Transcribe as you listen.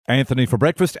Anthony for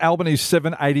breakfast, Albany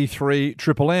 783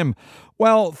 Triple M.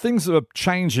 Well, things are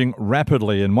changing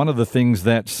rapidly, and one of the things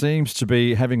that seems to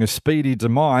be having a speedy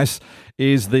demise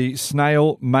is the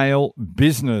snail mail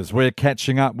business. We're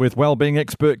catching up with wellbeing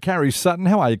expert Carrie Sutton.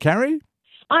 How are you, Carrie?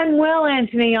 I'm well,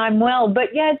 Anthony. I'm well. But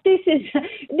yeah, this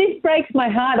breaks my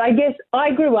heart. I guess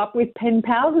I grew up with pen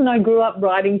pals, and I grew up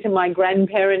writing to my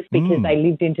grandparents because they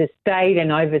lived interstate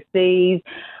and overseas.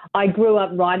 I grew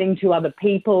up writing to other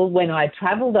people when I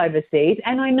travelled overseas,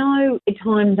 and I know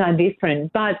times are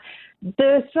different, but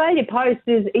the Australia Post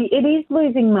it is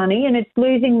losing money, and it's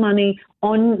losing money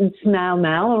on snail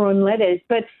mail or on letters,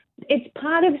 but it's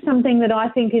part of something that I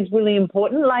think is really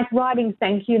important, like writing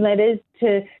thank you letters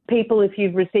to people if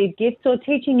you've received gifts, or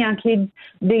teaching our kids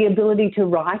the ability to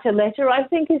write a letter, I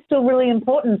think is still really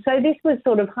important. So this was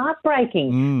sort of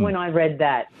heartbreaking when I read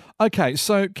that. Okay,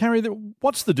 so Carrie,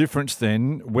 what's the difference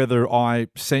then whether I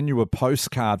send you a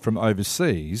postcard from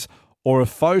overseas or a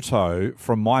photo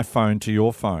from my phone to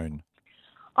your phone?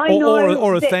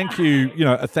 Or a thank you,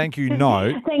 a thank you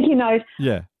note. Thank you note.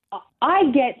 Yeah.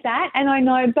 I get that, and I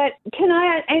know, but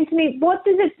Anthony, what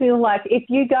does it feel like if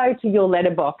you go to your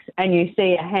letterbox and you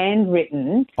see a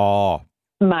handwritten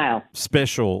mail?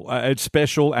 Special. It's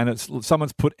special, and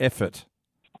someone's put effort.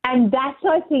 And that's,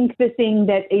 I think, the thing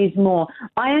that is more.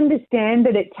 I understand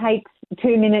that it takes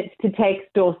 2 minutes to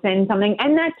text or send something,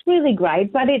 and that's really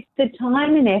great, but it's the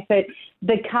time and effort.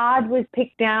 The card was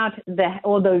picked out,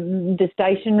 the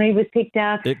stationery was picked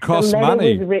out. It costs the letter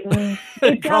money. was written.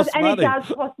 It does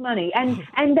cost money, and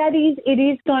it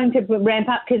is going to ramp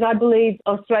up, because I believe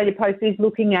Australia Post is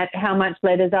looking at how much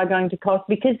letters are going to cost,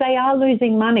 because they are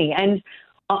losing money. And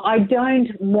I don't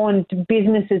want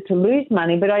businesses to lose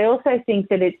money, but I also think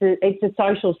that it's a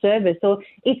social service, or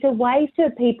it's a way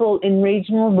for people in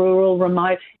regional, rural,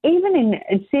 remote, even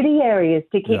in city areas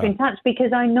to keep in touch,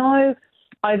 because I know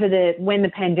when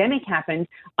the pandemic happened,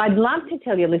 I'd love to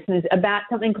tell your listeners about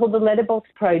something called the Letterbox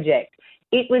Project.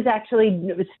 It was actually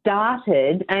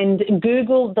started, and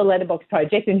Google the Letterbox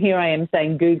Project, and here I am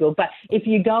saying Google, but if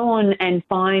you go on and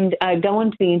go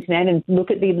onto the internet and look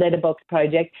at the Letterbox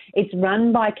Project, it's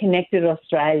run by Connected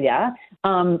Australia,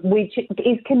 which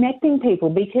is connecting people,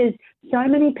 because so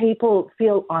many people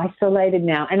feel isolated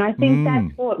now. And I think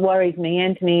that's what worries me,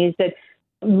 Anthony, is that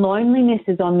loneliness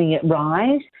is on the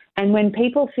rise, and when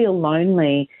people feel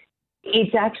lonely,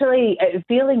 it's actually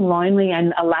feeling lonely,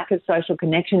 and a lack of social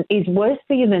connection is worse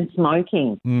for you than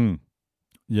smoking.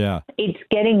 Yeah. It's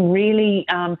getting really,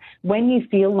 when you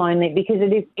feel lonely, because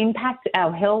it impacts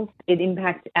our health, it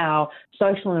impacts our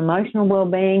social and emotional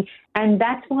well-being, and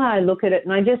that's why I look at it.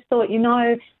 And I just thought,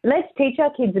 let's teach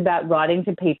our kids about writing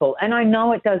to people. And I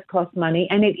know it does cost money,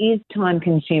 and it is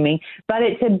time-consuming, but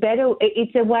it's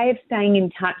a way of staying in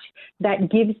touch that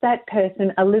gives that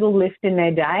person a little lift in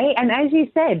their day. And as you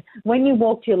said, when you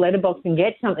walk to your letterbox and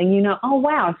get something, oh,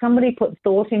 wow, somebody put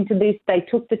thought into this, they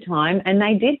took the time, and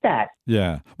they did that.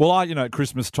 Yeah. Well, at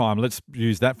Christmas time, let's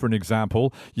use that for an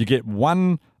example. You get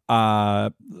one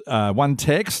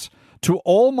text to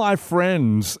all my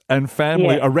friends and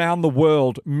family around the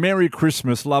world. Merry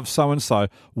Christmas, love so-and-so.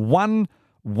 One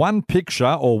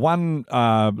picture or one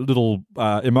little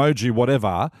emoji,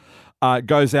 whatever,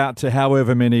 goes out to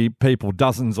however many people,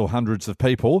 dozens or hundreds of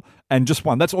people, and just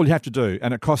one. That's all you have to do,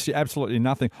 and it costs you absolutely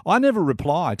nothing. I never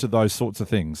reply to those sorts of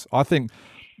things. I think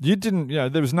you didn't,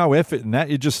 there was no effort in that.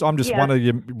 I'm just one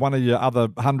of your other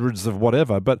hundreds of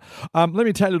whatever. But let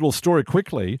me tell you a little story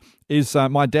quickly. Is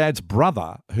my dad's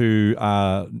brother, who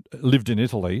lived in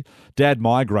Italy. Dad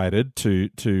migrated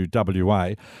to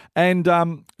WA,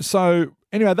 and so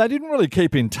anyway, they didn't really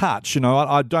keep in touch.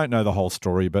 I don't know the whole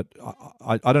story, but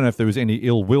I don't know if there was any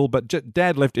ill will. But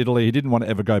Dad left Italy. He didn't want to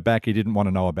ever go back. He didn't want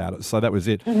to know about it. So that was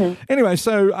it. Anyway,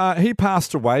 so he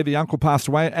passed away. The uncle passed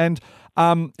away, and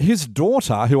his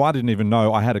daughter, who I didn't even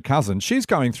know I had a cousin, she's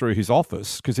going through his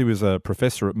office because he was a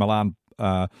professor at Milan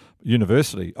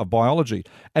University of Biology.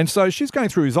 And so she's going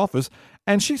through his office,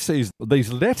 and she sees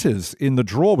these letters in the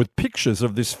drawer with pictures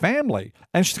of this family.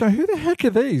 And she's going, who the heck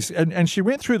are these? And she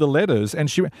went through the letters,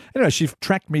 and she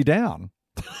tracked me down.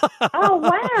 Oh,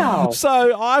 wow.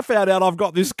 So I found out I've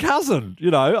got this cousin,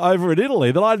 over in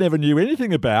Italy that I never knew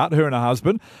anything about, her and her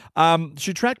husband.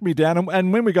 She tracked me down,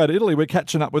 and when we go to Italy, we're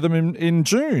catching up with them in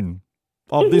June.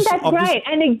 Isn't that great?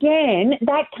 And again,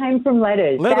 that came from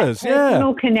letters. Letters, that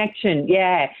personal connection,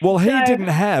 yeah. Well, he didn't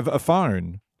have a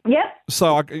phone. Yep.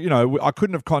 So, I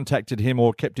couldn't have contacted him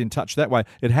or kept in touch that way.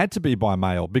 It had to be by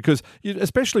mail because,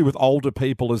 especially with older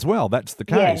people as well, that's the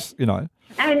case,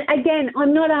 And again,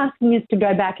 I'm not asking us to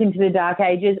go back into the dark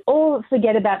ages or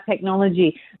forget about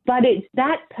technology, but it's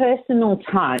that personal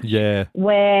touch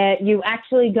where you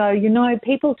actually go,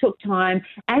 people took time.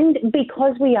 And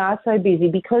because we are so busy,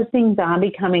 because things are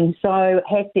becoming so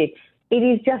hectic, it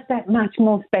is just that much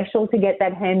more special to get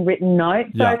that handwritten note.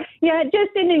 So,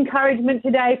 just an encouragement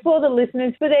today for the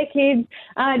listeners, for their kids,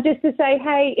 just to say,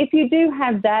 hey, if you do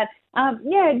have that,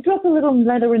 drop a little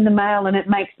letter in the mail and it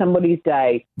makes somebody's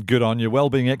day. Good on you.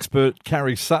 Wellbeing expert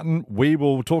Carrie Sutton. We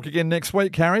will talk again next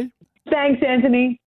week, Carrie. Thanks, Anthony.